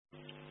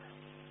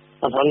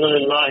الحمد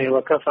لله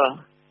وكفى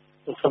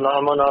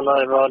وسلام على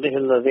عباده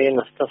الذين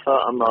اصطفى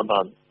أما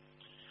بعد.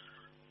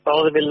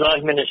 أعوذ بالله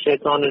من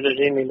الشيطان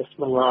الرجيم.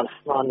 بسم الله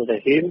الرحمن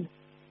الرحيم.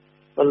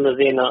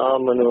 والذين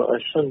آمنوا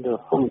أشد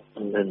حبا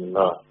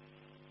لله.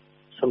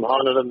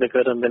 سبحان ربك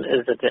رب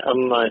العزة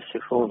عما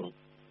يصفون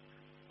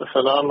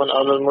وسلام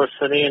على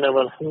المرسلين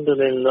والحمد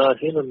لله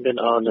رب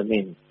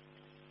العالمين.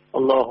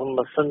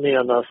 اللهم صل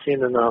على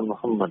سيدنا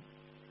محمد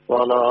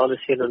وعلى آل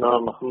سيدنا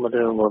محمد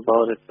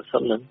وبارك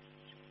وسلم.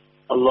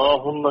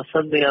 اللهم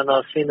صل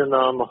على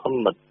سيدنا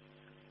محمد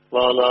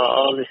وعلى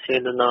آل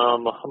سيدنا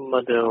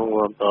محمد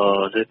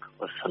وبارك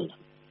وسلم.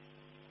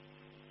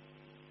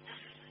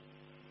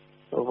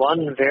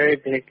 One very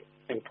big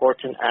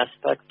important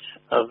aspect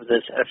of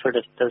this effort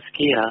of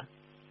tazkiyah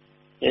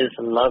is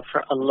love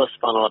for Allah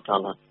subhanahu wa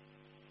ta'ala.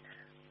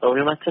 But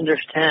we must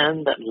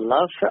understand that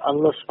love for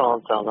Allah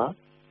subhanahu wa ta'ala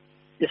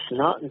is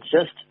not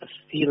just a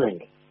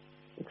feeling.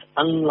 It's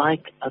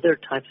unlike other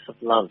types of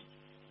love.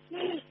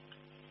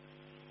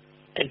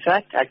 In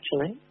fact,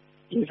 actually,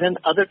 even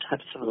other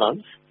types of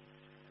loves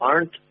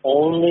aren't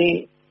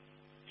only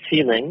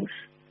feelings.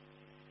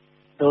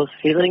 Those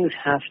feelings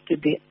have to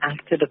be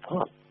acted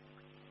upon.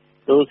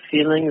 Those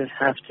feelings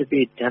have to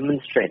be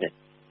demonstrated.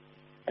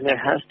 And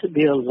there has to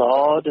be a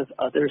lot of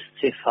other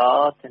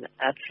sifat and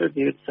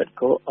attributes that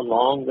go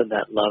along with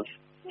that love.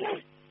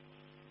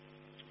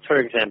 For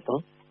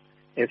example,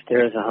 if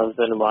there is a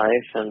husband and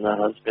wife and the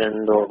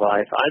husband or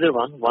wife, either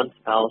one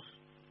spouse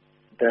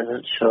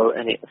doesn't show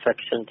any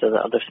affection to the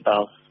other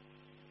spouse,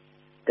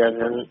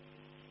 doesn't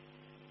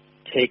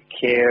take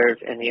care of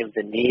any of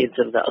the needs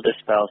of the other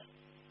spouse,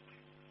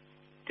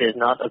 is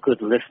not a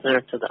good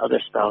listener to the other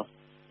spouse,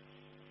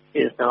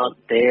 is not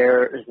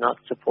there, is not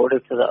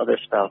supportive to the other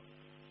spouse.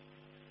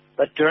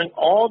 But during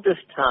all this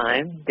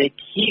time, they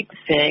keep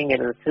saying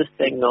and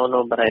insisting,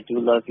 no, but I do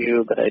love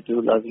you, but I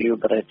do love you,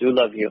 but I do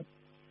love you.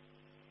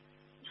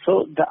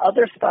 So the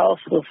other spouse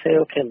will say,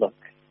 okay, look,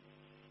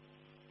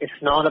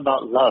 it's not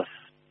about love.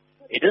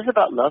 It is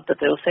about love, but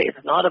they'll say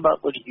it's not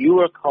about what you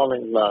are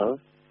calling love,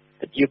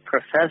 that you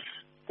profess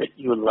that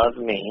you love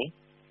me.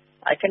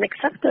 I can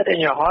accept that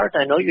in your heart.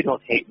 I know you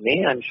don't hate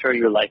me. I'm sure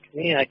you like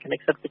me. I can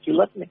accept that you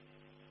love me.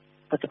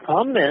 But the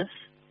problem is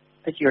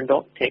that you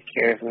don't take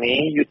care of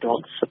me, you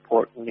don't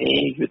support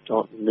me, you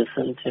don't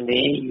listen to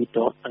me, you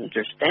don't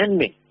understand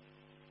me.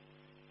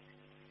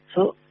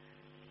 So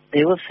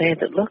they will say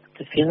that, look,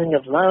 the feeling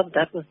of love,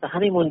 that was the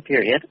honeymoon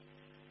period.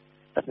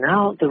 But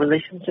now the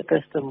relationship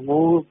has to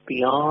move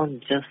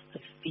beyond just the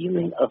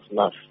feeling of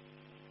love.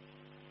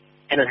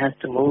 And it has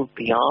to move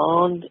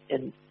beyond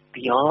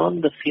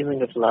the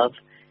feeling of love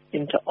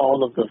into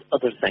all of those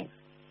other things.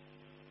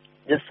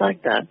 Just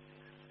like that,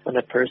 when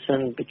a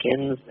person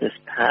begins this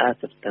path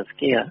of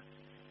tazkiyah,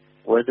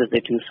 whether they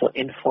do so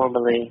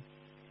informally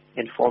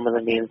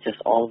means just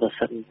all of a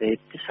sudden they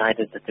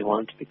decided that they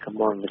wanted to become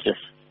more religious,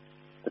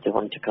 that they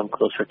wanted to come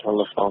closer to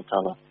Allah subhanahu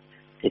wa ta'ala.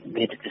 They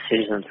made a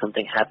decision,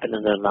 something happened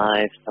in their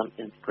life, some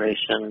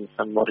inspiration,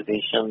 some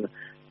motivation,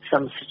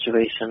 some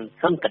situation,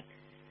 something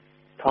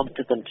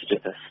prompted them to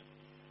do this.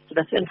 So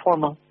that's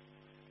informal,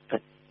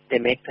 but they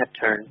make that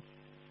turn.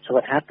 So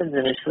what happens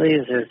initially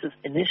is there's this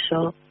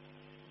initial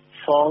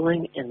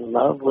falling in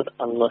love with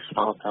Allah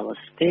subhanahu wa ta'ala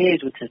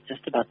stage, which is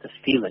just about the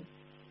feeling,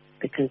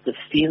 because the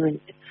feeling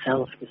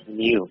itself is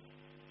new.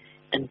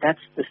 And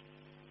that's the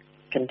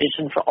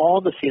condition for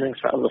all the feelings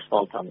for Allah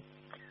subhanahu wa ta'ala.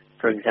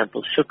 For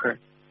example, shukr.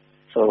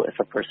 So if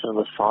a person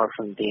was far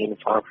from deen,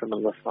 far from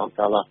Allah subhanahu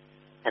wa ta'ala,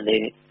 and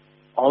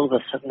all of a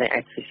sudden they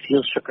actually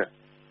feel shukr.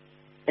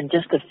 And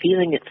just the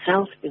feeling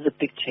itself is a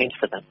big change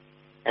for them.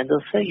 And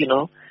they'll say,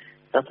 not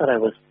that I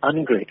was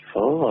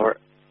ungrateful or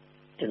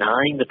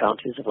denying the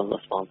bounties of Allah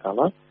subhanahu wa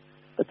ta'ala,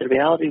 but the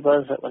reality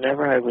was that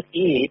whenever I would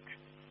eat,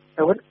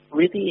 I wouldn't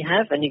really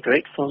have any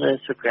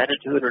gratefulness or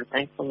gratitude or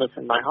thankfulness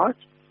in my heart.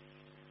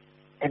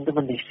 And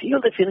when they feel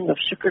the feeling of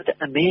shukr, they're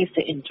amazed,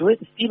 they enjoy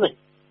the feeling.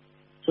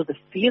 So the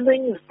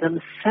feelings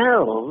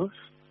themselves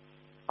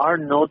are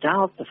no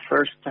doubt the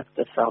first step,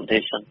 the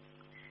foundation.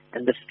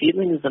 And the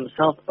feelings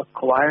themselves,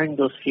 acquiring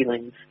those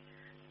feelings,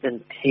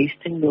 then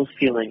tasting those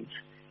feelings,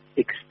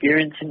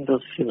 experiencing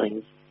those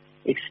feelings,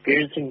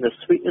 experiencing the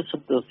sweetness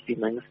of those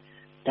feelings,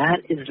 that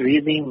is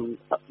really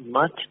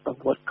much of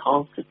what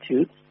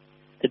constitutes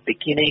the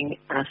beginning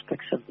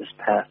aspects of this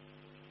path.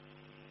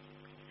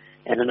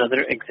 And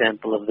another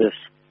example of this,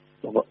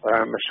 what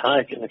our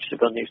Mashaykh in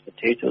Naqshband used to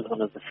teach us,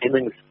 one of the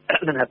feelings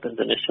that happens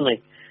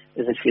initially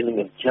is a feeling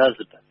of jazb.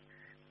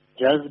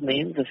 Jazb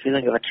means a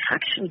feeling of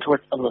attraction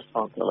towards Allah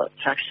subhanahu wa ta'ala,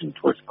 attraction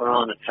towards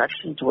Quran,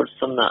 attraction towards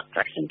Sunnah,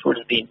 attraction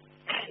towards Deen.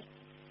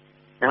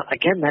 Now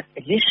again, that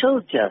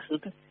initial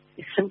jazb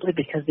is simply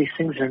because these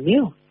things are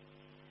new.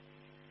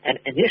 And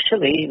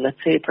initially, let's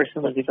say a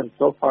person was even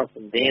so far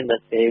from Deen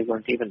that they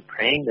weren't even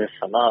praying their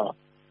salah.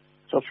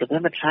 So for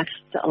them,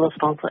 attraction to Allah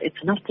subhanahu wa ta'ala,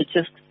 it's enough to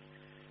just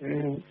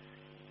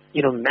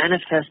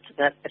manifest.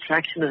 That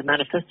attraction is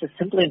manifested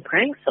simply in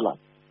praying salah.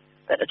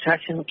 That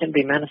attraction can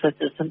be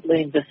manifested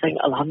simply in just saying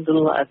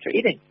Alhamdulillah after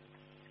eating.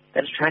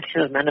 That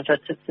attraction is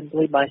manifested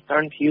simply by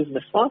starting to use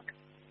miswak.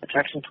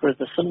 attraction towards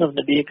the Sunnah of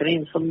Nabi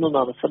Kareem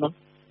Sallallahu Alaihi Wasallam.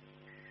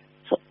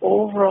 So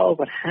overall,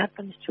 what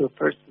happens to a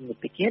person in the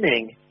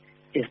beginning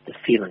is the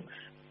feelings.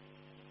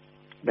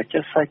 But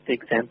just like the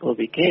example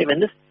we gave,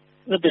 and this,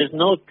 there's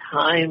no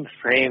time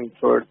frame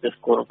for this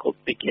quote-unquote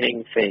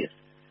beginning phase.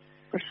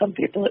 For some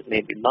people, it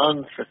may be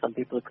months. For some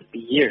people, it could be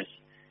years.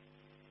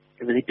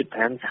 It really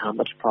depends how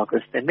much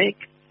progress they make.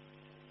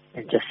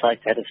 And just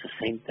like that, it's the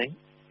same thing.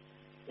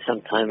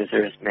 Sometimes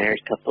there's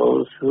married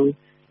couples who,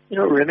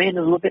 remain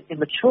a little bit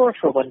immature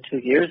for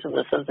 1-2 years in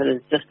the sense that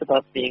it's just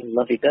about being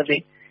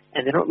lovey-dovey,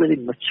 and they don't really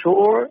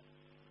mature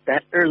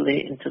that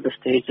early into the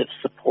stage of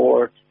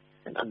support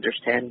and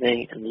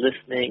understanding and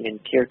listening and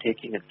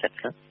caretaking,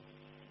 etc.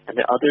 And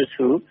there are others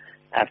who,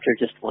 after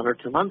just 1 or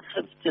 2 months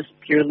of just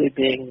purely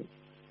being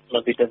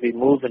lovey-dovey,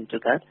 move into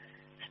that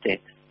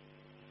state.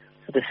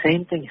 So the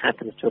same thing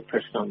happens to a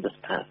person on this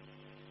path.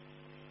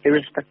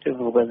 Irrespective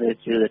of whether they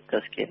do the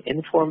tazkiyah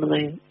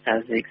informally,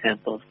 as the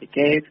examples we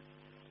gave,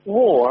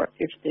 or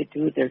if they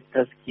do their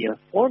tazkiyah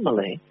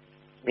formally,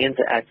 means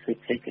they actually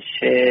take a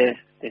shaykh,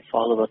 they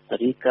follow a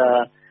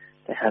tariqah,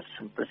 they have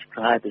some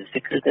prescribed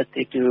zikr that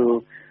they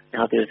do.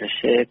 Now there's a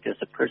shaykh,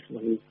 there's a person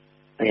who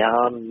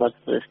bayan,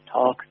 majlis,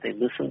 talks, they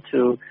listen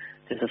to.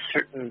 There's a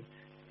certain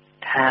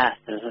path,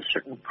 there's a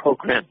certain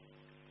program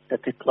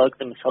that they plug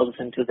themselves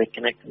into, they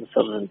connect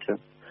themselves into.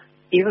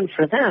 Even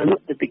for them,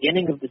 the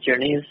beginning of the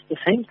journey is the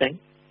same thing.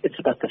 It's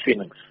about the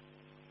feelings.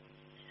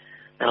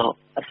 Now,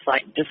 a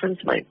slight difference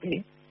might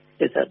be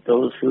is that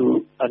those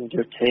who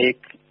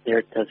undertake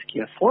their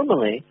tazkiyah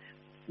formally,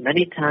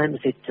 many times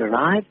they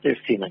derive their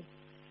feeling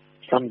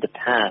from the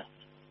path,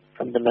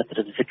 from the method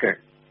of zikr,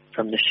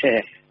 from the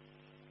shaykh.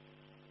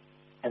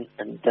 And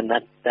then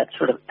that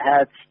sort of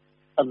adds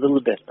a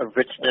little bit of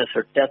richness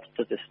or depth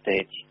to this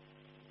stage.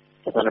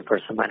 So then a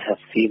person might have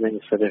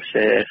feelings for their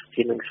shaykh,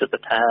 feelings for the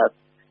path,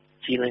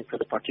 feeling for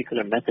the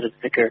particular method of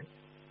zikr.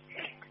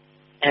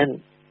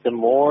 And the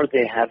more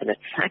they have an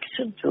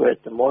attraction to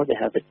it, the more they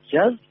have a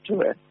jazb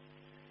to it,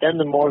 then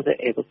the more they're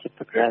able to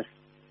progress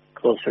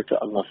closer to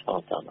Allah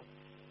subhanahu wa ta'ala.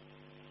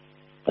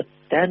 But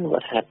then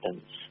what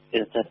happens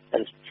is that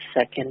as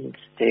second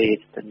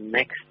stage, the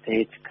next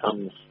stage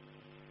comes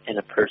in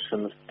a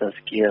person's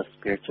tazkiyah,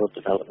 spiritual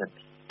development.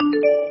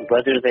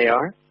 Whether they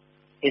are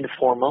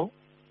informal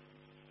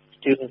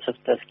students of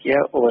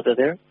tazkiyah or whether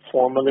they're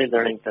formally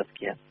learning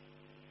tazkiyah.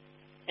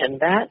 And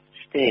that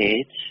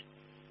stage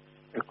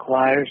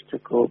requires to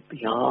go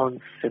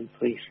beyond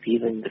simply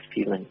feeling the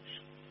feelings.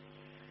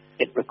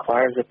 It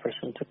requires a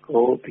person to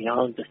go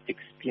beyond just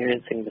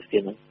experiencing the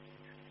feeling,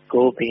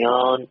 go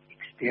beyond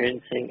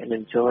experiencing and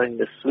enjoying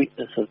the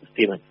sweetness of the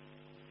feeling.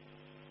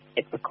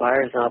 It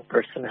requires now a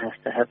person has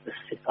to have the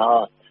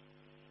sifat,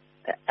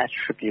 the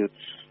attributes,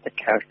 the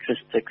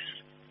characteristics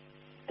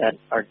that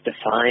are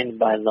defined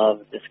by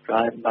love,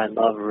 described by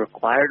love,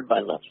 required by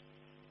love.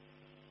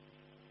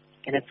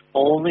 And it's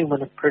only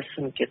when a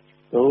person gets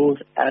those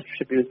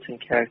attributes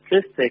and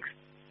characteristics,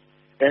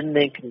 then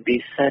they can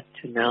be said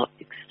to now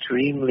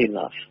extremely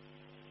love.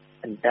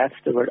 And that's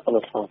the word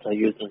Allah subhanahu wa ta'ala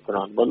used in the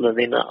Quran.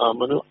 وَالَّذِينَ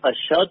آمَنُوا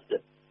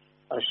أَشَدُّ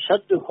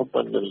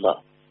حُبًّا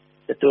لِلَّهِ.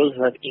 That those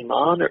who have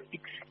iman are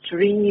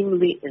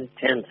extremely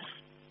intense.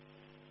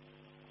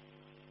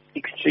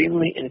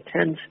 Extremely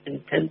intense,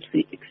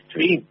 intensely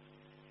extreme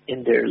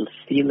in their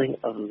feeling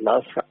of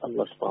love for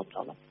Allah subhanahu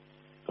wa ta'ala.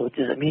 So what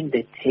does it mean?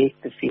 They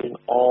take the feeling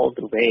all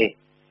the way.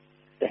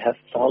 They have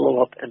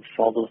follow-up and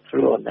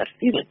follow-through on that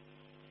feeling.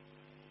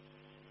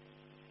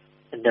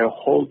 And their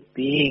whole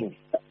being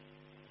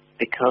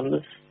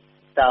becomes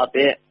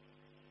tabi'.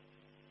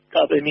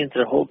 Tabi' means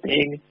their whole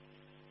being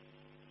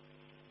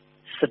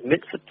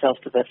submits itself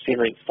to that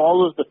feeling,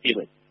 follows the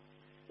feeling.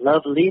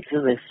 Love leads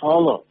and they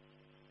follow.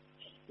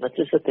 Not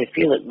just that they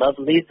feel it, love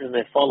leads and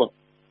they follow.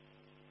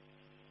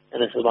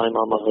 And this is why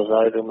Imam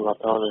al-Ghazali in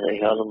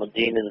Ihya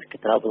al-Muddin in his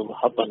Kitab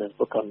al-Muhabba, in his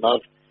book on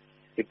love,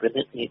 he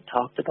brilliantly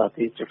talked about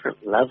these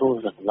different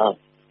levels of love.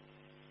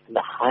 And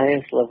the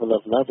highest level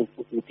of love is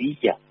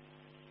ubudiyya,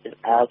 is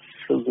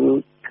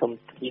absolute,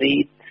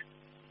 complete,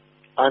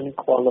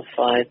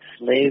 unqualified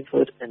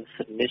slavehood and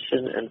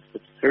submission and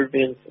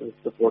subservience and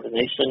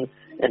subordination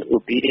and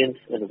obedience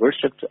and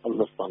worship to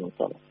Allah subhanahu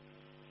wa ta'ala.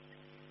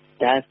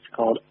 That's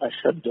called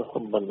ashaddu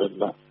hubban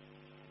lillah.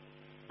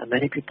 And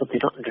many people, they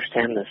don't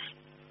understand this.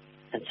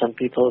 And some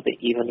people, they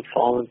even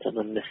fall into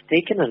the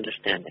mistaken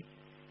understanding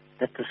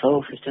that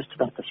tasawwuf is just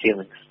about the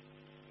feelings.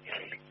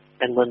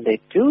 And when they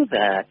do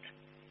that,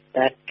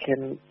 that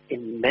can,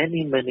 in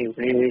many, many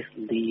ways,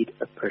 lead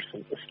a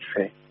person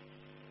astray.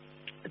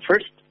 The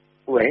first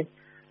way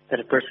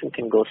that a person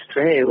can go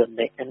astray when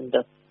they end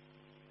up,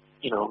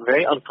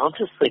 very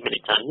unconsciously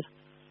many times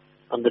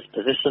on this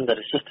position that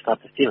it's just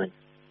about the feelings,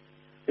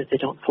 is they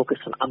don't focus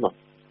on amal.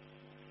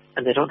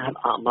 And they don't have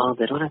amal,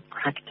 they don't have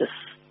practice.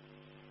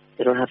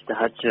 They don't have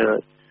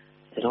tahajjud,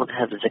 they don't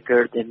have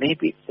zikr. They may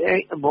be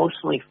very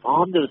emotionally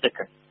fond of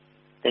zikr.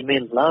 They may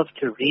love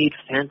to read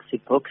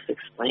fancy books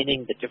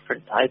explaining the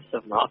different types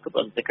of muraqabah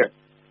and zikr.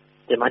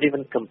 They might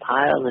even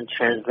compile and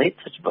translate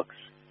such books.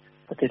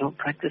 but they don't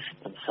practice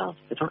it themselves.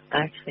 They don't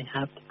actually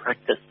have the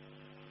practice.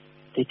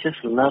 They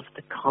just love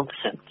the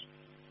concept.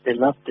 They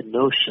love the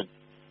notion.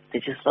 They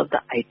just love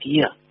the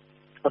idea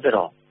of it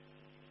all.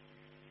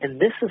 And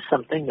this is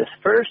something, this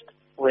first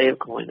way of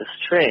going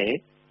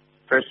astray,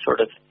 first sort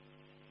of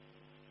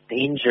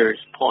dangerous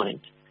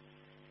point,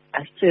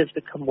 actually has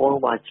become more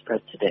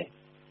widespread today.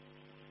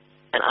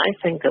 And I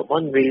think that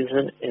one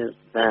reason is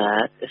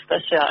that,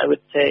 especially I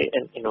would say,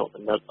 and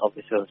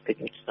obviously I was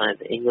speaking tonight,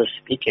 the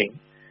English-speaking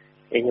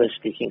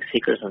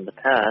seekers on the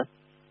path,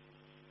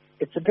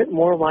 it's a bit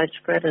more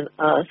widespread in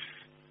us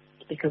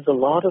because a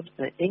lot of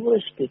the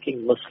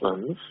English-speaking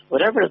Muslims,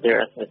 whatever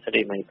their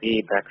ethnicity may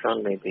be,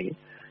 background may be,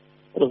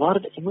 but a lot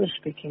of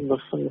English-speaking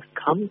Muslims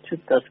come to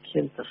Tazkiyah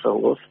and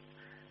Tasawwuf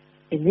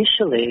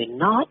initially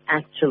not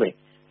actually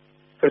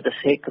for the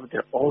sake of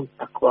their own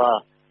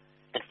taqwa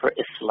and for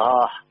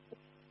Islah.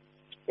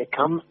 They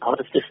come out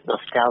of this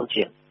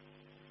nostalgia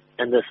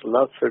and this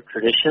love for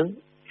tradition,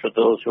 for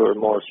those who are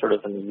more sort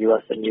of in the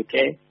US and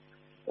UK,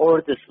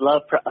 or this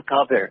love for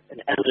akabir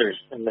and elders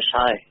and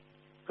mashayikh,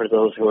 for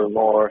those who are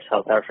more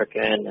South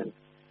African and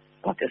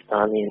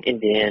Pakistani and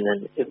Indian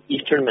and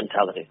Eastern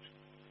mentalities.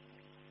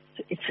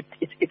 So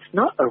it's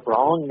not a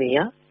wrong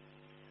niyyah,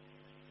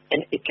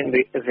 and it can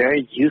be a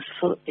very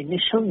useful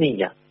initial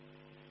niyyah.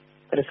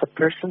 But if a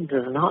person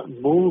does not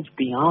move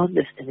beyond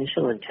this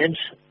initial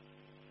intention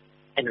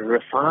and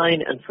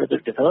refine and further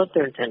develop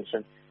their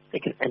intention, they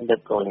can end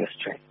up going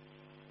astray.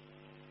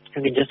 I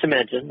mean, just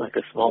imagine like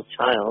a small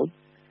child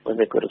when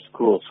they go to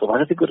school. So why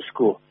do they go to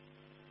school?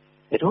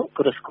 They don't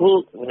go to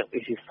school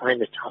if you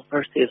find the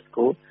first day of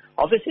school.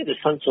 Obviously,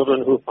 there's some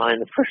children who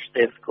find the first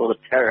day of school a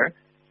terror,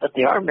 but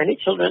there are many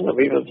children that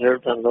we've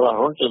observed on our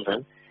own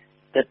children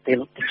that they're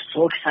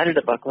so excited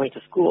about going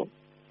to school.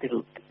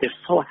 They're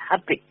so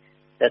happy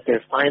that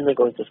they're finally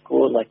going to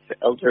school like their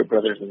elder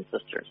brothers and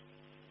sisters.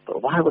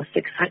 But why was the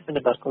excitement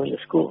about going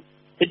to school?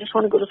 They just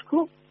want to go to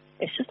school.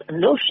 It's just a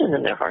notion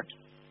in their heart.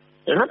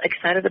 They're not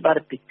excited about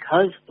it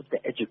because of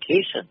the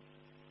education,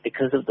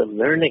 because of the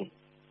learning,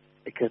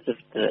 because of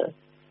the,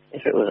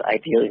 if it was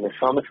ideally in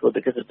Islamic school,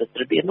 because of the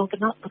tarbiyah. No, they're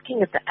not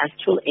looking at the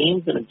actual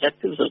aims and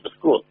objectives of the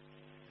school.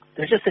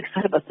 They're just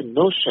excited about the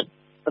notion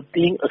of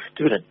being a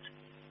student,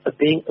 of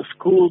being a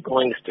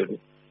school-going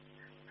student.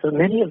 So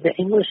many of the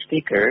English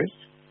speakers,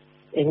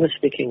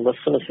 English-speaking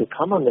Muslims who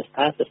come on this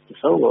path of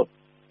tasawwuf,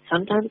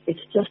 sometimes it's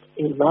just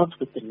a love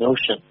with the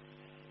notion.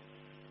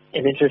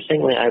 And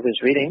interestingly, I was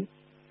reading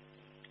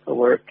a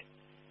work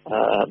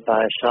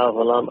by Shah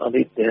Ghulam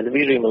Ali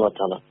Dehlvi Rahimahullah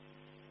Ta'ala,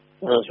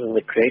 when I was one of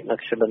the great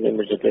Naqshbandi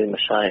Mujahideen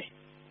Mashayikh.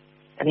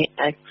 And he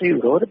actually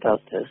wrote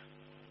about this,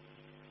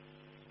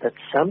 that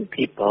some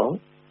people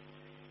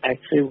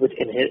actually would,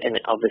 and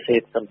obviously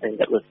it's something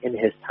that was in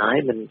his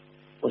time and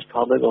was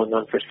probably going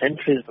on for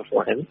centuries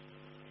before him,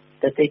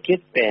 that they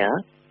give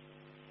bay'ah,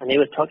 and he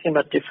was talking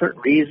about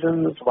different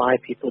reasons why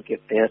people give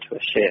bay'ah to a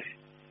shaykh.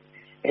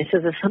 And he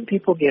says that some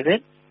people give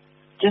it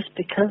just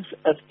because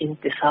of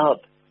intisab.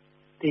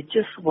 They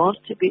just want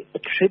to be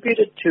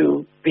attributed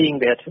to being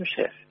bay'ah to a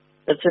shaykh.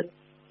 That's it.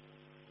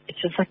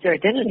 It's just like their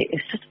identity.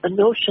 It's just a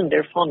notion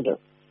they're fond of.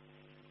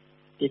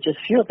 They just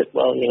feel that,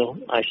 well,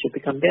 I should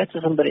become bay'ah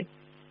to somebody.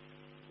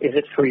 Is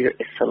it for your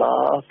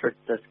islah, for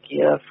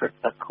tazkiyah, for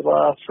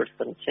taqwa, for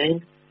some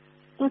change?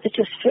 No, they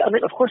just feel,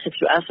 of course, if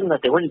you ask them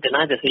that, they wouldn't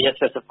deny this. Yes,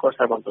 of course,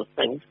 I want those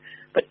things.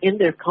 But in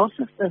their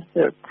consciousness,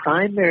 their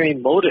primary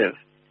motive,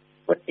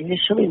 what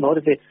initially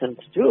motivates them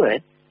to do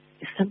it,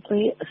 is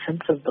simply a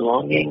sense of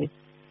belonging,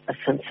 a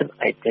sense of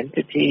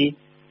identity,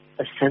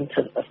 a sense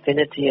of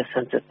affinity, a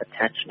sense of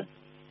attachment.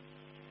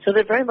 So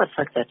they're very much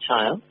like that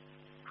child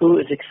who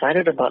is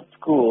excited about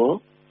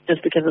school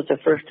just because it's their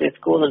first day of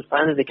school and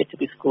finally they get to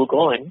be school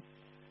going,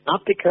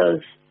 not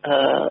because,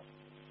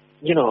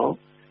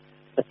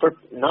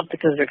 not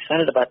because they're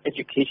excited about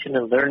education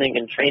and learning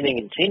and training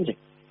and changing.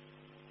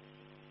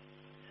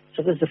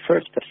 So there's the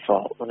first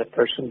pitfall. When a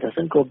person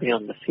doesn't go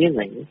beyond the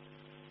feelings,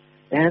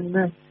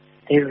 then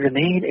they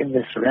remain in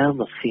this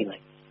realm of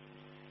feeling.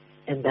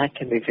 And that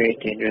can be very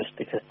dangerous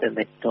because then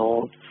they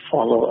don't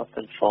follow up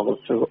and follow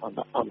through on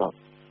the amal.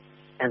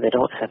 And they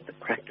don't have the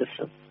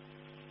practices.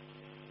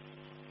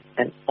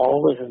 And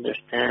always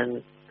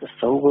understand the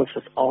tasawwuf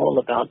is all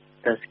about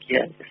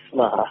tazkiyah and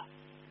islah.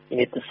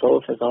 The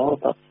tasawwuf is all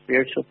about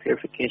spiritual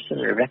purification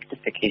and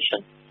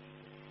rectification.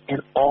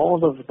 And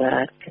all of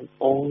that can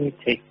only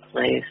take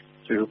place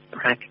through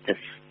practice,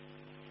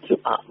 through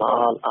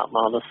a'mal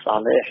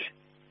al-salih,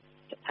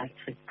 to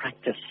actually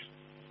practice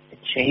and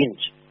change,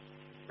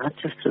 not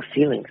just through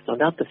feelings. No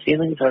doubt the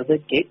feelings are the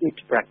gateway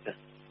to practice.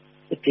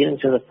 The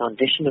feelings are the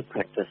foundation of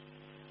practice.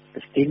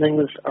 The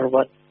feelings are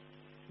what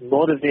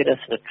motivate us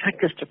and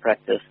attract us to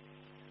practice.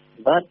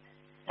 But,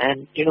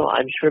 and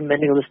I'm sure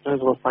many listeners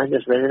will find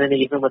this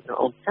resonating even with their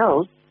own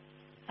selves.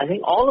 I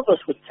think all of us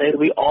would say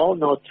we all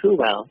know too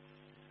well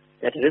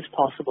that it is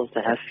possible to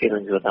have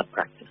feelings without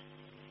practice.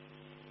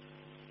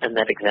 And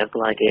that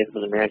example I gave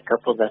of the married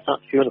couple, that's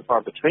not few and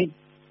far between.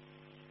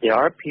 There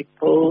are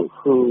people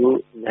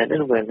who, men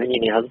and women,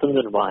 husbands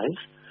and wives,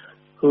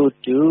 who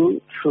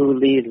do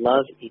truly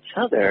love each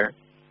other,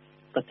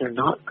 but they're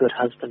not good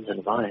husbands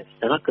and wives.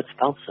 They're not good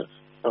spouses.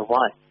 So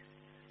why?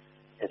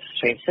 It's a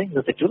strange thing,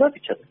 but they do love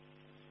each other.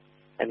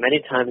 And many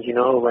times,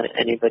 when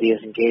anybody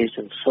is engaged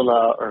in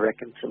sulah or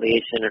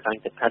reconciliation or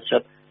trying to patch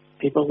up,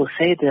 people will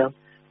say they'll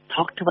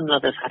talk to one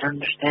another, I don't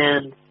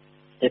understand.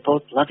 They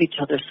both love each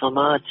other so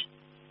much,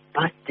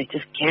 but they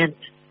just can't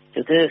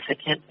do this, they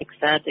can't fix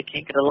that, they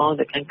can't get along,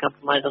 they can't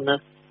compromise on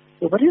this.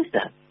 Well, what is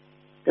that?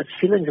 That's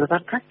feelings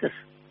without practice.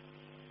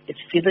 It's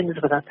feelings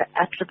without the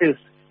attributes.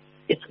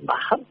 It's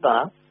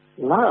mahabba,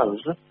 love,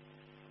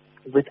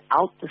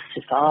 without the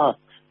sifat,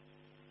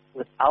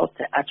 without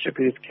the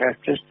attributes,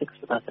 characteristics,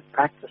 without the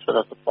practice,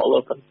 without the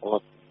follow-up and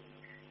follow-up.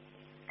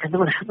 And then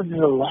what happens is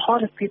a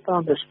lot of people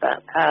on this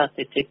path,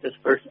 they take this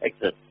first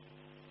exit.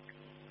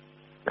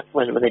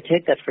 When they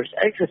take that first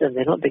exit and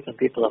they don't become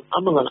people of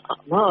amal and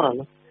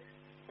amal,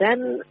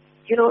 then,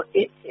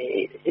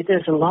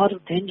 there's a lot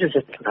of dangers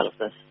that come out of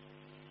this.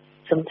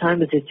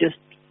 Sometimes they just,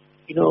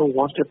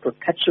 want to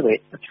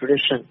perpetuate a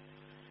tradition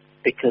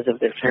because of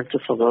their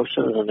fanciful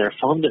notions and they're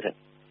fond of it.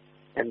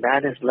 And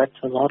that has led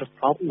to a lot of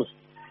problems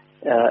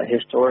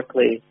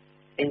historically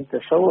in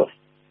Tasawwuf,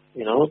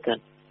 that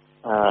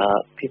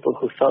people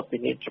who felt they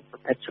need to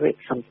perpetuate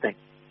something.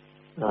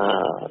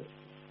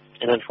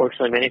 And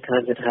unfortunately, many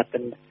times it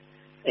happened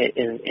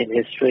in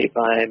history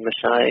by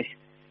mashayikh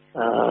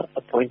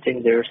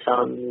appointing their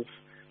sons,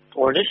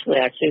 or initially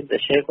actually the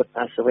shaykh would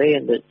pass away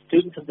and the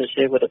students of the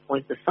shaykh would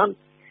appoint the son.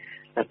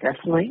 Now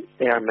definitely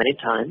there are many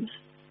times,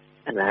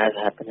 and that has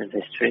happened in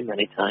history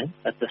many times,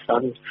 that the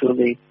son is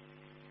truly,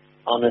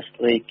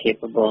 honestly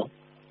capable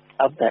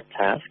of that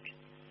task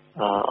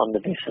on the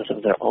basis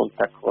of their own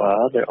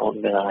taqwa, their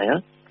own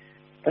wilayah,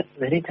 but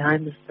many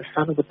times the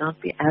son would not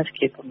be as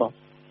capable.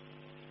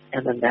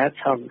 And then that's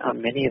how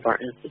many of our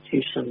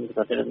institutions,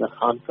 whether in the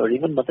Khan or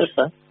even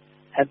madrasa,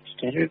 have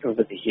degenerated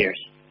over the years.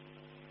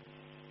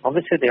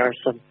 Obviously, there are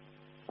some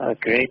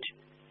great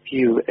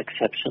few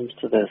exceptions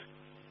to this.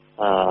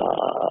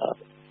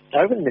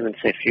 I wouldn't even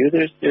say few.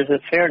 There's a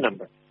fair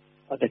number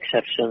of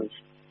exceptions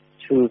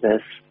to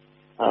this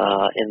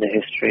in the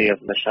history of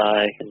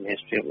mashayikh, in the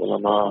history of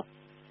ulama,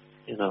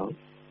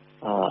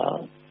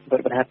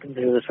 But what happens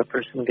is if a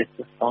person gets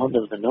this fond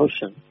of the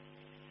notion,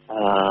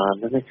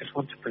 then they just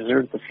want to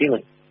preserve the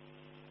feeling.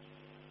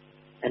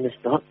 And it's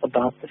not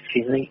about the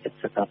feeling,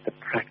 it's about the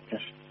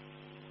practice.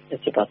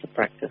 It's about the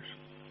practice.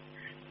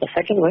 The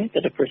second way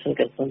that a person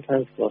can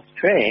sometimes go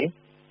astray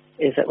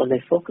is that when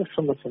they focus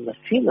so much on the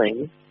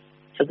feelings,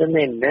 so then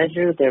they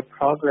measure their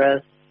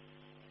progress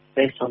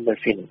based on their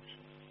feelings.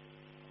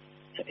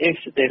 So if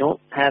they don't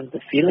have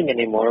the feeling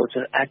anymore, which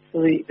is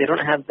actually, they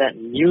don't have that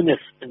newness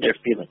in their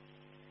feeling.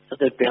 So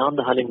they're beyond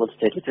the honeymoon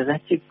stage, which is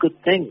actually a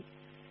good thing.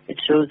 It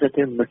shows that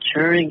they're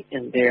maturing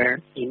in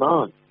their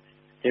iman.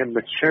 They're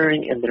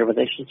maturing in their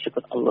relationship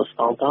with Allah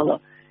subhanahu wa ta'ala.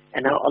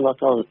 And now Allah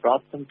ta'ala has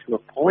brought them to a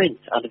point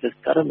out of His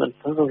karam and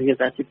fazl. He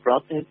has actually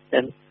brought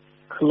them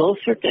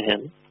closer to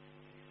Him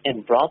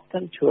and brought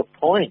them to a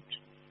point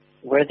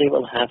where they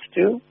will have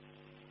to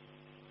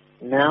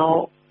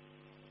now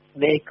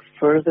make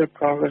further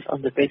progress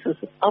on the basis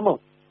of amal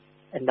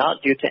and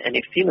not due to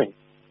any feeling.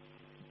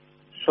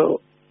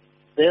 So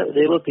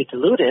they will be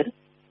deluded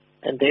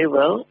and they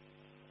will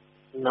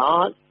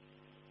not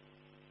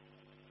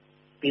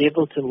be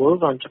able to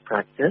move on to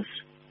practice.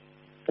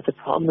 But the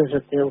problem is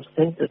that they'll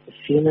think that the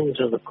feelings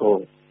are the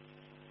goal.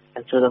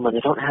 And so then when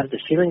they don't have the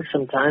feelings,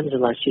 sometimes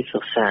they'll actually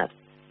feel sad.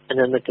 And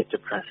then they get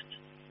depressed.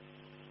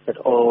 That,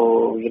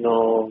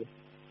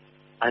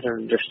 I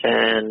don't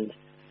understand.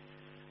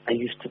 I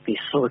used to be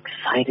so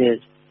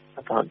excited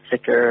about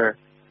zikr.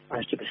 I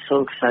used to be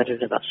so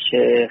excited about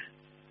shaykh.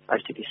 I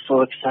used to be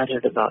so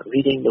excited about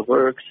reading the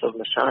works of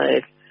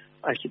mashayikh.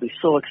 I used to be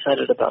so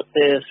excited about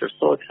this or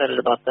so excited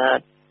about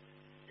that.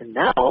 And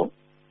now,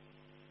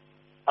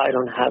 I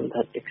don't have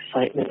that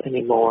excitement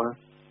anymore.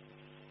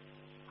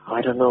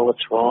 I don't know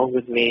what's wrong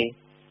with me.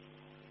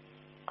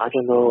 I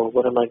don't know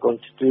what am I going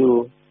to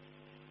do.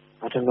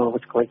 I don't know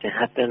what's going to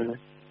happen.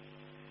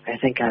 I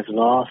think I've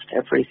lost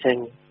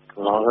everything.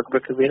 Allahu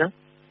Akbar Kabira.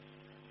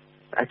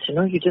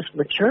 Actually, you just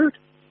matured,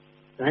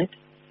 right?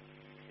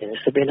 And this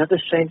would be another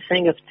strange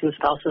thing if two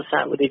spouses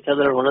sat with each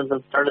other, one of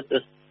them started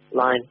this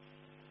line,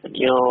 and,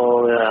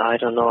 I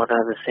don't know, I have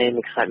the same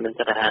excitement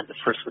that I had the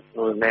first week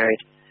when we were married.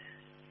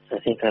 I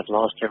think I've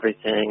lost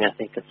everything. I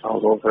think it's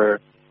all over.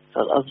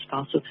 So the other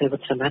spouse would say,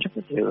 what's the matter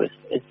with you?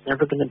 It's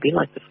never going to be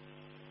like this.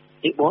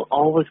 It won't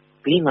always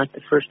be like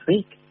the first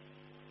week.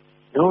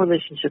 No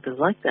relationship is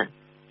like that.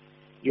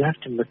 You have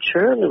to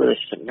mature in the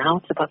relationship. Now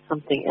it's about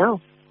something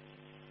else.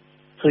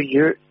 So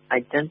you're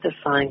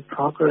identifying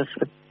progress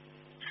with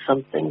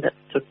something that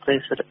took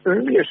place at an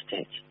earlier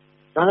stage,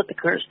 not at the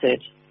current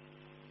stage.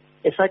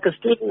 It's like a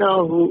student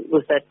now who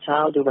was that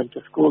child who went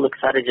to school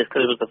excited just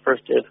because it was the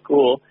first day of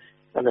school,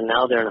 and then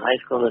now they're in high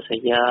school and they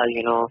say,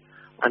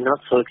 I'm not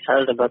so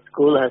excited about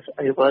school as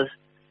I was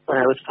when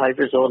I was 5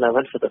 years old and I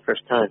went for the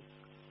first time.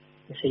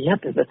 You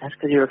say, but that's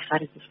because you're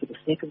excited just for the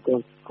sake of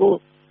going to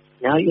school.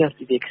 Now you have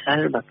to be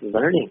excited about the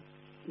learning.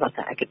 about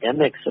the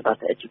academics, about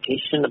the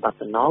education, about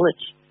the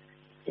knowledge.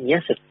 And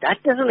yes, if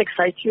that doesn't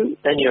excite you,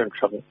 then you're in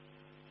trouble.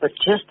 But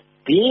just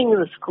being in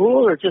the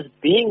school or just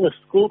being a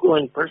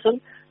school-going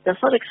person, that's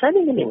not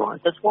exciting anymore.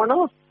 That's worn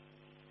off.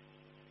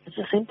 It's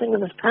the same thing in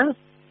this path.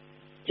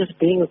 Just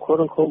being a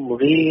quote-unquote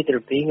murid or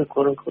being a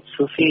quote-unquote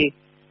Sufi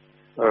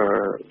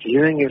or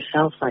viewing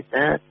yourself like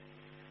that,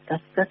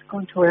 that's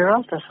going to wear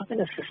off. That's not going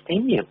to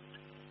sustain you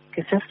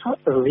because that's not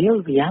a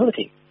real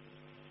reality.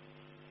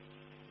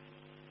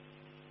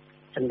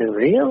 And the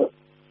real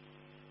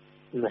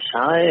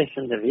Mashayikh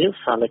and the real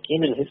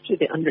Salikin in history,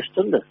 they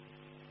understood this.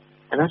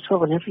 And that's why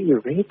whenever you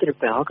read their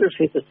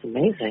biographies, it's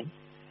amazing.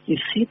 You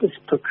see this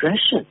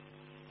progression.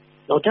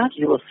 No doubt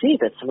you will see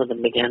that some of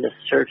them began to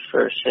search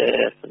for a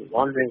shaykh and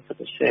wandering for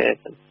the shaykh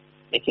and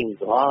making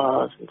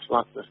du'as and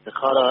salat and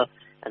istikhara,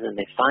 and then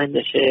they find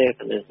the shaykh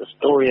and there's the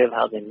story of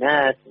how they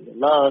met and they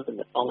loved and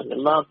they're falling in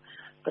love.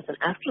 But then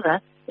after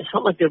that, it's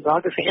not like their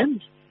biography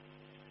ends.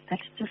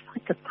 That's just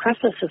like a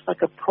preface. It's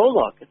like a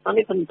prologue. It's not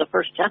even the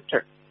first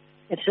chapter.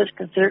 It's just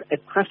considered a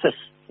preface,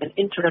 an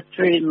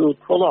introductory little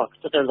prologue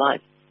to their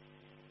life.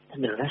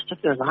 And the rest of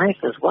their life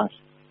is what?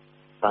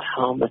 About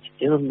how much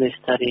ilm they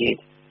studied,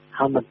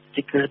 how much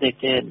zikr they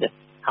did,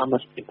 how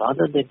much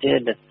ibadah they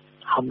did,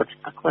 how much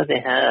taqwa they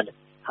had,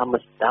 how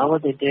much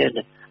dawah they did,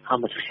 how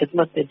much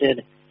khidmat they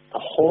did. The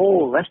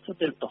whole rest of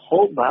the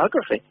whole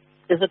biography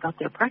is about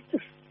their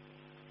practice.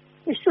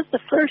 It's just the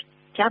first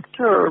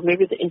chapter or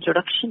maybe the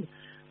introduction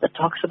that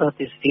talks about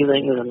these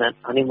feelings and that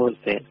honeymoon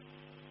phase.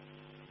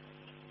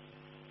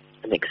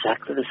 And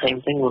exactly the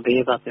same thing will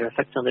be about their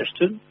effect on their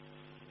student.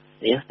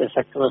 Yes, the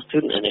effect on the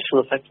student, initial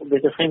effect will be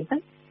the same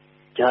thing.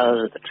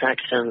 Just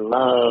attraction,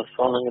 love,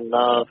 falling in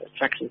love,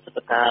 attraction to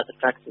the path,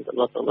 attraction to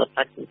Allah,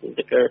 attraction to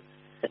dhikr,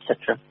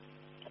 etc.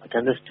 But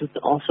then the student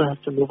also has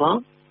to move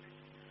on.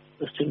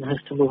 The student has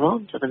to move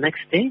on to the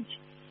next stage,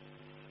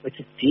 which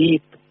is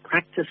deep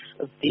practice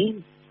of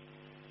deen.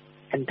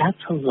 And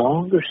that's a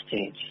longer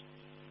stage.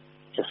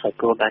 Just like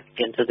go back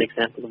again to the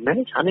example of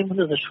marriage. Honeymoon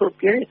is a short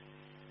period,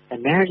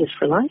 and marriage is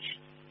for life.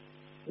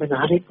 When the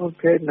honeymoon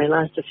period may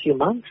last a few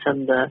months,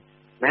 and the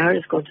marriage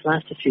is going to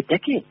last a few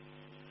decades.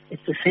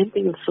 It's the same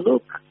thing in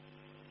suluk.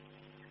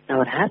 Now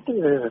what happens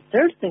is, the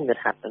third thing that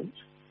happens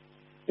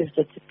is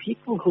that the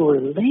people who are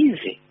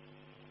lazy,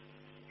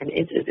 and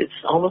it's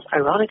almost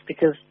ironic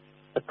because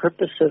the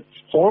purpose of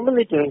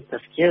formally doing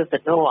tazkiyah is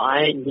that, no,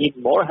 I need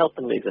more help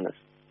in laziness.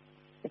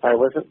 If I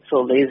wasn't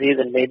so lazy,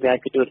 then maybe I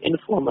could do it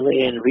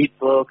informally and read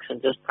books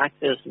and just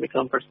practice and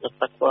become a person of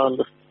taqwa,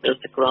 and there's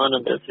the Quran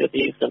and there's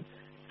hadith and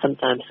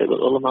sometimes sit with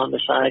ulama and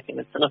mashayikh, and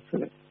it's enough for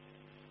me.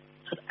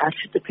 So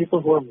actually the people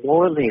who are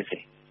more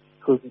lazy,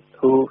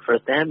 who for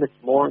them it's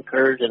more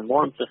encouraged and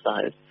more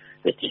emphasized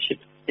that you should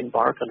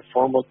embark on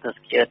formal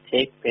tazkiyah,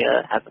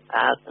 have a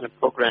path and a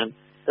program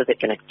that they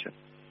connect to.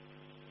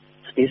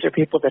 So these are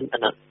people that,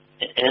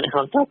 and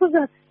on top of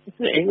that,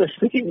 the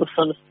English-speaking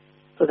Muslims,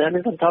 for them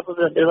is on top of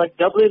that, they're like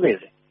doubly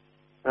lazy,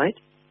 right?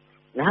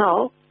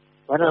 Now,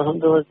 when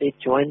alhamdulillah, they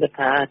joined the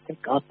path, they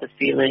got the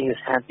feelings,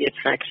 had the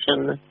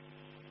attraction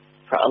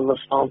for Allah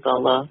subhanahu wa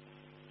ta'ala,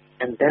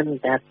 and then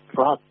that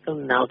brought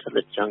them now to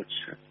the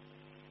juncture.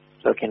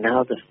 So, okay,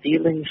 now the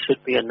feeling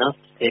should be enough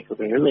to take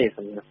away your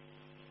laziness.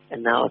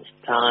 And now it's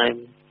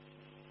time,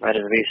 right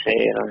as we say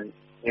in our New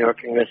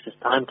York English, it's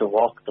time to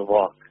walk the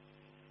walk.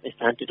 It's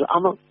time to do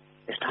amal.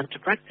 It's time to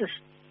practice.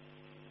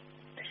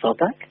 They fell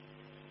back.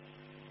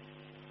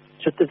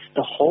 So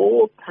the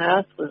whole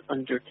path was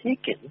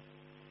undertaken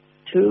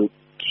to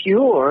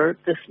cure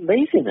this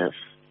laziness.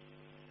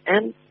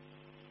 And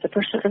the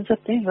person ends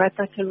up being right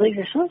back to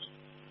lazy self.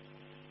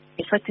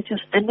 It's like they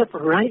just end up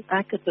right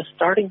back at the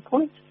starting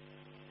point.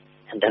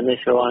 And then they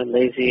say, oh, I'm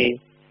lazy,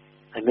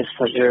 I miss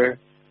Fajr,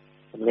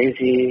 I'm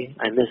lazy,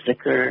 I miss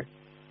Zikr,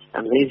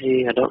 I'm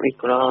lazy, I don't read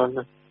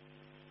Quran,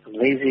 I'm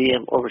lazy,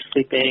 I'm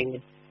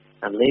oversleeping,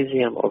 I'm lazy,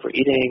 I'm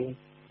overeating,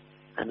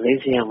 I'm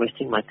lazy, I'm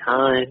wasting my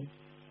time.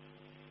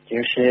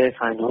 Dear Shaykh,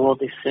 I know all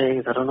these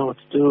things, I don't know what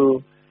to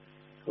do.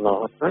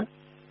 Allahu Akbar.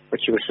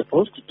 What you were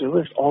supposed to do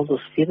is all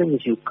those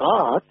feelings you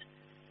got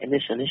in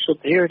this initial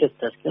period of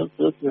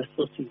tazkiyah, you're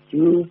supposed to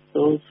use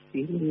those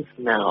feelings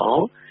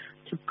now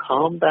to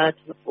combat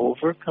and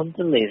overcome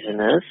the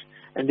laziness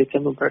and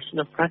become a person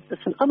of practice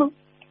and amal.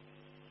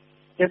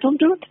 Yeah, don't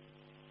do it.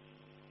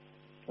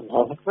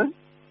 Allahu Akbar.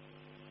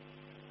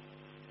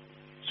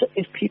 So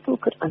if people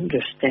could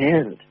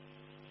understand,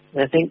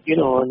 and I think,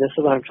 and this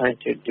is why I'm trying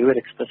to do it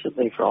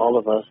explicitly for all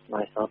of us,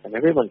 myself and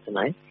everyone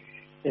tonight,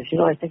 is,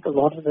 I think a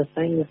lot of the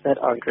things that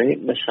our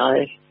great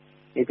mashayikh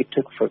maybe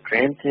took for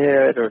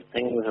granted or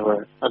things that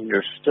were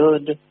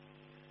understood,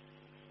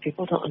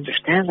 people don't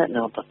understand that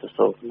now about the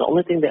soul. The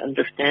only thing they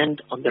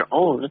understand on their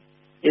own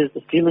is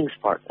the feelings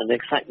part and the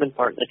excitement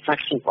part and the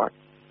attraction part.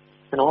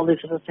 And all these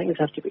other things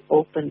have to be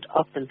opened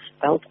up and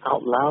spelled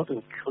out loud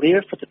and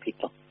clear for the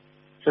people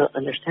to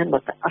understand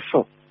what the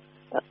asl.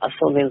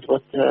 Asl means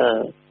what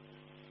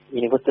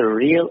the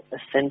real,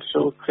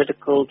 essential,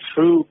 critical,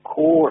 true,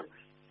 core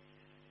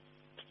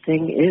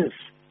thing is.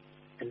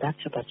 And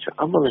that's about your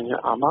amal and your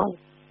amal.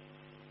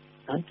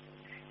 Right?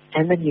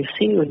 And then you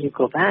see when you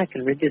go back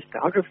and read these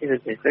biographies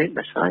of these great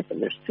Mashaykh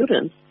and their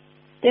students,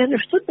 they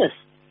understood this.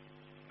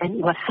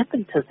 And what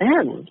happened to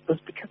them was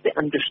because they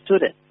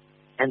understood it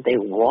and they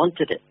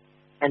wanted it.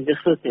 And this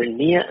was their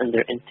niyyah and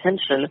their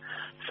intention.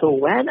 So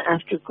when,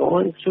 after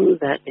going through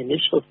that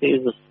initial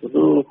phase of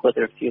suluk,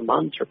 whether a few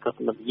months or a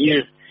couple of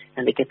years,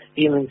 and they get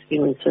feelings,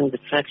 sense,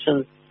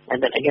 attractions,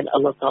 and then again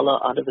Allah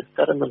Ta'ala out of His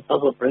karam and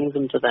fazl brings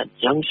them to that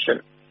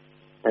juncture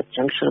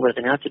where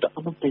they have to do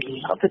amal, they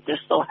love it, they're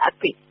so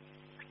happy.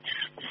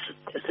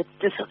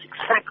 This is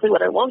exactly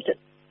what I wanted.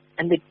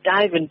 And they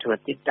dive into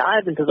it. They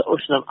dive into the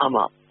ocean of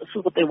amal. This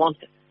is what they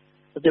wanted.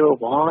 So they were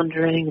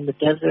wandering in the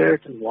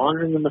desert and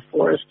wandering in the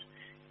forest,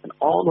 and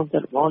all of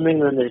that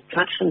wandering and the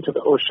attraction to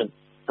the ocean.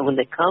 And when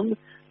they come,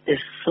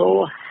 they're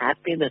so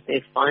happy that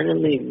they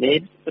finally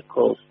made the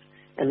coast,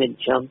 and they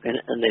jump in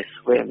and they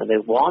swim, and they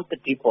want the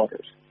deep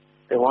waters.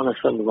 They want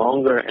to swim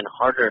longer and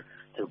harder.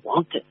 They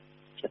want it.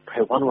 They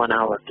pray 1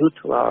 hour,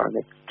 2 hours,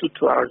 make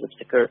 2 hours of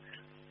zikr,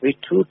 read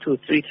 3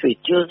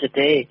 juz a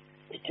day.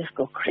 They just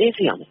go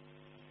crazy on it.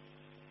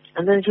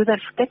 And then they do that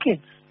for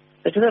decades.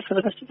 They do that for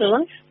the rest of their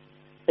life.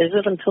 They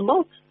live until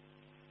Maut.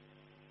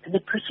 And the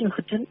person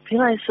who didn't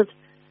realize it,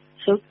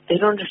 so they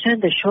don't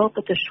understand. They show up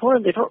at the shore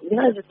and they don't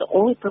realize that the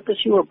only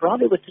purpose you were brought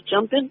here was to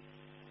jump in.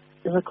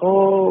 They're like,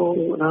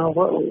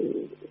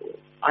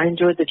 I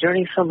enjoyed the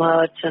journey so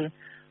much, and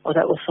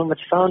that was so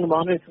much fun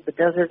wandering through the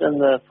desert and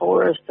the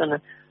forest,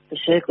 and the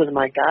Shaykh was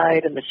my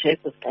guide, and the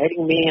Shaykh was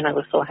guiding me, and I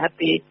was so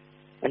happy.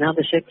 And now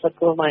the Shaykh let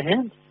go of my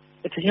hand.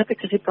 It's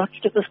because he brought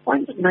you to this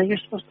point, but now you're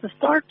supposed to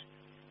start.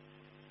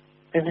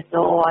 And like,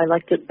 no, I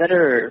liked it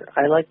better.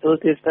 I liked those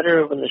days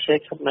better when the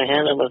Shaykh held my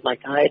hand and was my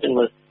guide and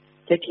was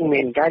taking me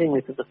and guiding me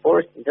through the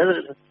forest and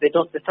desert. They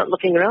start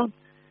looking around.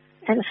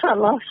 And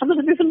inshallah, some of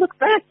them even look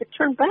back. They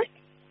turn back.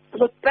 They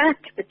look back.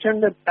 They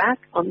turn their back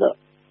on the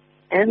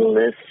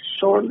endless,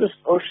 shoreless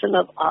ocean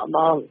of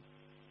a'mal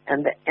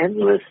and the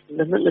endless,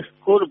 limitless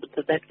qurb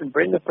that can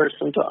bring a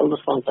person to Allah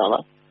subhanahu wa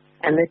ta'ala.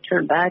 And they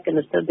turn back, and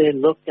instead they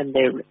look and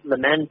they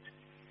lament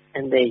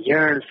and they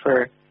yearn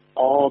for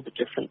all the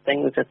different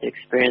things that they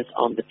experience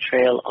on the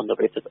trail on the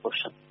way to the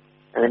ocean.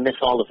 And they miss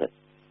all of it.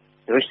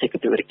 They wish they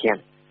could do it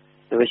again.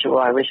 They wish,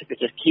 I wish I could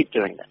just keep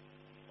doing that.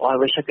 I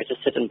wish I could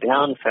just sit in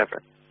Bayan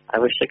forever. I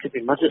wish I could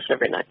be majlis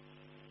every night.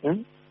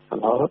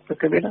 Allahu Akbar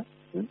Kabira.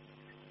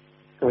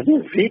 When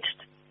you've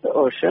reached the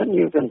ocean,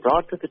 you've been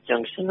brought to the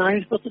junction, now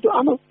you're supposed to do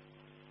amal.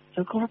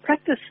 So go and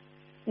practice.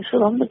 You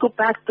said, I'm going to go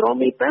back, throw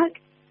me back.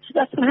 So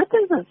that's what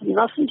happens.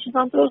 Nothing,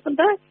 Shaitan throws them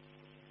back.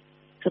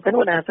 So then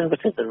what happens,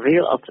 which is the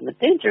real ultimate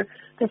danger,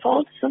 they fall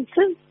into some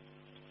sin.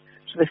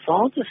 So they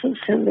fall into some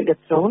sin, they get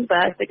thrown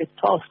back, they get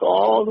tossed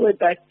all the way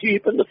back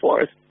deep in the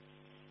forest.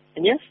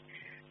 And yes,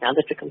 now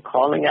they come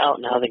calling out,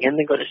 now again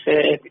they go to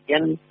Shaykh,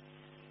 again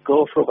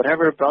go for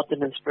whatever brought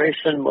them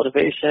inspiration,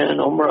 motivation,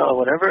 Umrah,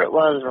 whatever it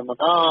was,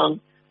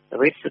 Ramadan, they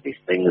wait for these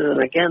things,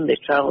 and again they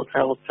travel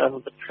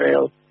the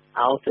trail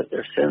out of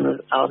their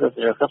sins, out of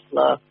their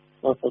ghafla.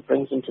 Also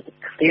brings them to the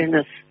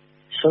clearness,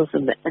 shows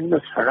them the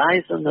endless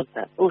horizon of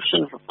that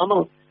ocean of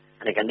amal,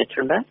 and again they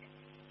turn back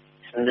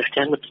and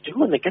understand what to do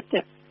when they get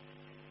there.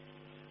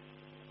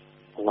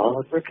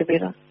 Allahu Akbar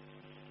Kabira.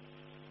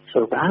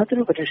 So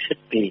rather what it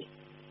should be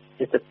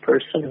is a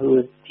person who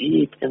is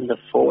deep in the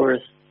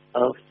forest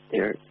of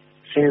their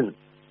sin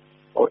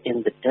or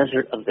in the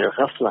desert of their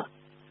ghafla.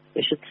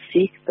 They should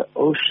seek the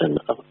ocean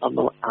of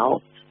amal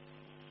out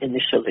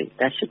initially.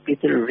 That should be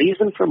their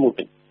reason for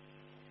moving.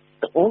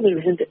 The only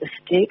reason to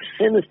escape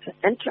sin is to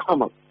enter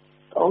amal.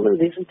 The only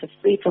reason to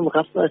flee from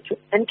ghafla is to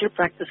enter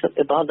practice of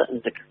ibadah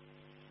and zikr.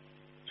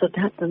 So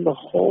that then the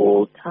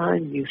whole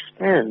time you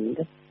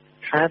spend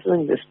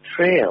traveling this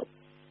trail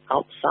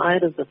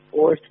outside of the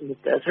forest and the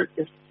desert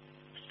is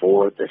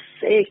for the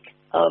sake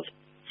of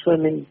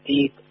swimming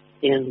deep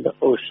in the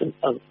ocean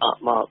of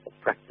a'mal, of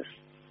practice.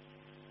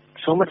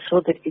 So much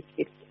so that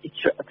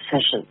it's your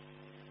obsession.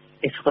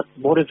 It's what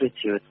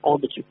motivates you. It's all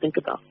that you think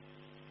about.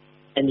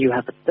 And you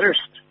have a thirst.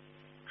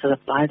 So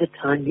that by the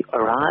time you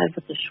arrive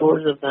at the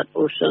shores of that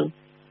ocean,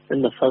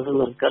 in the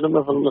fazl and karam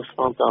of Allah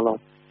subhanahu wa ta'ala,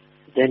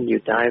 then you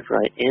dive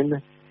right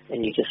in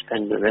and you just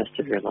spend the rest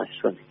of your life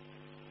swimming.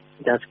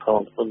 That's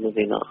called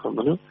وَالَّذِينَ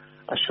آمَنُوا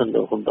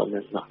أَشَدُّهُمْ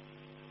بَالنِّسْبَةِ.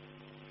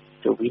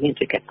 So we need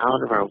to get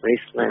out of our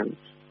wastelands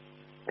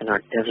and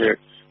our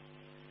deserts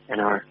and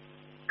our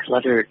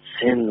cluttered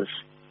sins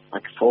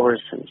like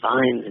forests and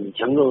vines and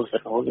jungles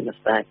that are holding us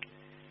back.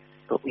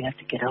 But we have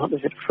to get out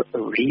of it for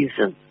a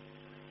reason.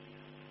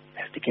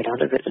 We have to get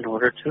out of it in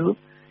order to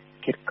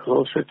get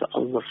closer to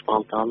Allah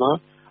subhanahu wa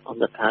ta'ala on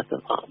the path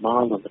of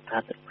a'mal, on the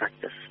path of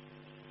practice.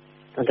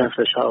 And that's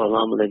what Shah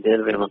Alam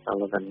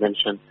then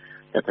mentioned,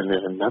 that then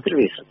there's another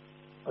reason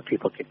why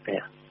people get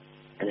bay'ah.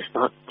 And it's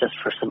not just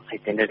for some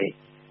identity,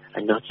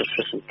 and not just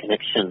for some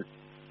connection,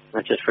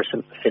 not just for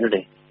some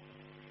affinity.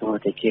 No,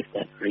 they give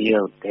that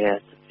real bay'ah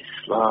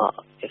to Islah,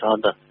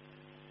 irada,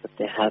 that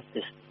they have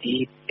this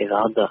deep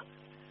irada.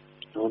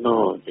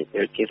 No,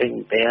 they're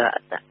giving bay'ah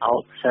at the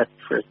outset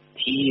for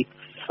deep,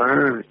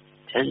 firm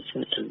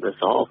intention and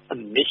resolve, a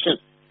mission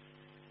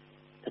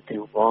that they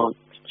want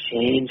to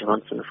change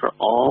once and for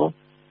all,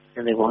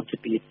 and they want to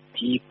be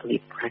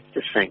deeply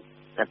practicing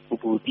that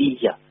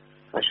ubudiyya.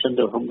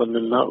 Ashhadu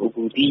alhamdulillah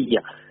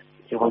ubudiyya.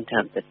 They want to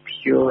have that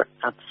pure,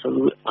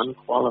 absolute,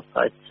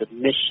 unqualified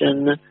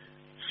submission,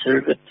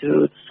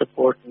 servitude,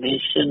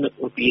 subordination,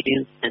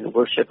 obedience, and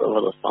worship of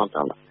Allah subhanahu wa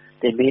ta'ala.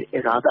 They made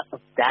irada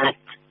of that.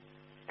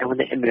 And when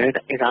they made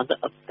irada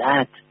of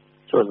that,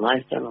 through a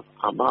lifetime of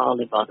amal,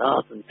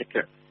 ibadat, and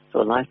zikr,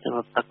 through a lifetime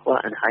of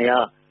taqwa and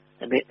haya,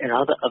 they made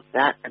irada of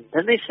that, and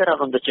then they set out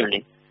on the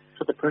journey.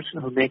 So the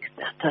person who makes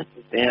that type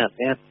of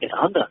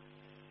irada,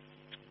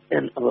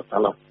 then Allah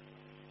ta'ala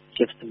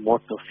gives them more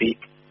tawfiq,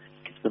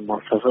 gives them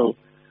more fazl,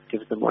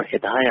 gives them more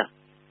hidayah,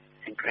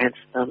 and grants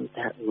them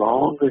that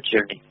longer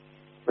journey,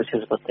 which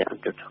is what they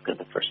undertook in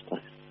the first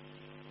place.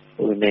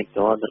 So we make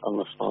dua that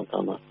Allah subhanahu wa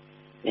ta'ala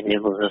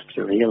enables us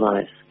to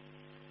realize,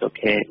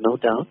 okay, no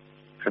doubt,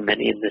 for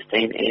many in this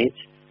day and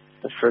age,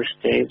 the first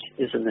stage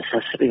is a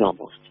necessity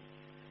almost,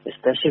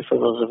 especially for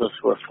those of us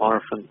who are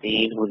far from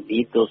Deen, who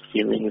need those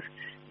feelings,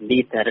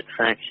 need that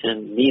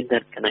attraction, need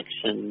that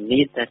connection,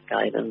 need that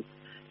guidance.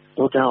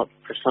 No doubt,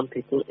 for some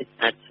people, it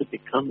had to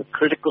become a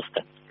critical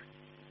step.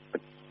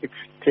 But it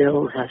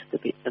still has to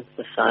be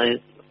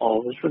emphasized,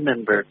 always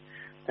remembered,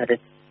 that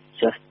it's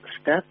just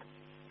a step,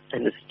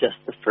 and it's just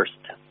the first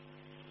step.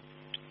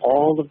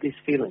 All of these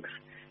feelings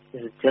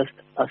is just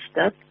a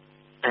step,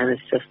 and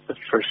it's just the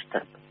first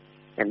step.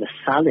 And the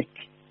salik,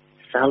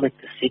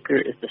 the seeker,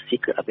 is the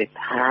seeker of a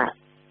path,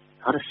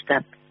 not a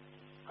step,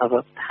 of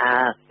a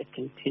path, a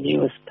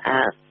continuous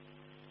path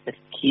that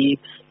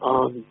keeps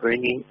on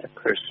bringing a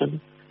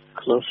person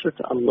closer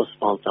to Allah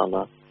subhanahu wa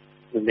ta'ala.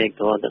 We make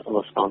dua that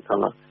Allah subhanahu wa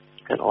ta'ala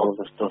can all of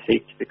us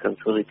tawfiq to become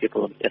truly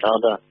people of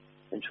irada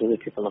and truly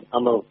people of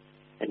amal.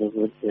 And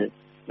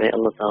may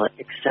Allah ta'ala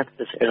accept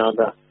this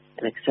irada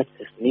and accept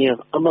this niyyah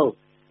of amal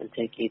and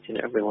take each and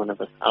every one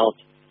of us out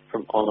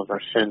from all of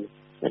our sins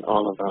and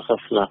all of our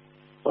ghafla.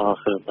 Wa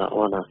akhir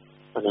da'wana.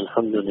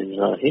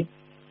 Alhamdulillahi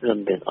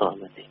Rabbil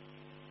Alamin.